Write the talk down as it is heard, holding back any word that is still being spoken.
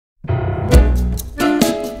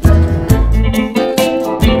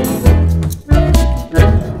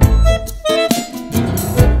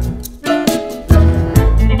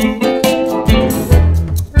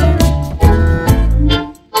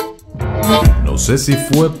No sé si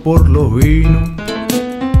fue por los vinos,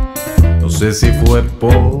 no sé si fue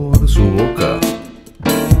por su boca,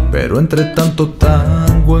 pero entre tanto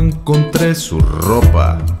tango encontré su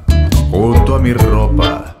ropa junto a mi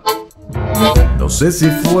ropa. No sé si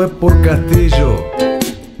fue por Castillo,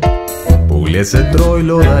 Pugliese,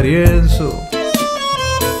 Troilo, D'Arienzo,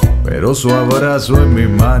 pero su abrazo en mis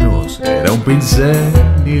manos era un pincel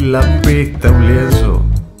y la pista un lienzo.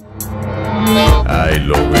 Ay,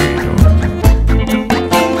 los vinos,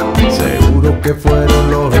 seguro que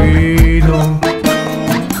fueron los vinos.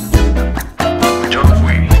 Yo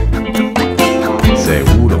fui,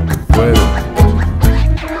 seguro que fueron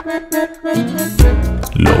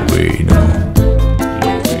los vinos.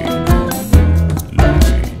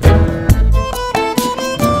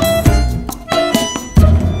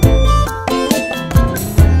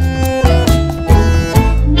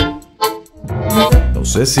 No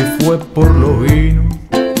sé si fue por los vinos,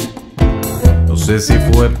 no sé si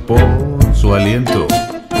fue por su aliento,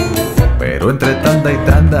 pero entre tanda y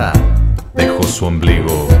tanda dejó su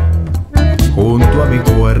ombligo junto a mi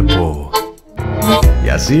cuerpo. Y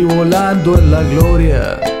así volando en la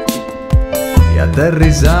gloria y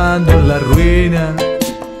aterrizando en la ruina,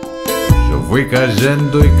 yo fui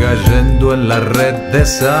cayendo y cayendo en la red de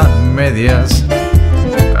esas medias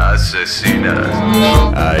asesinas.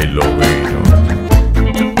 Ay, los vinos,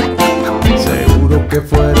 seguro que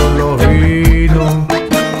fueron los vinos.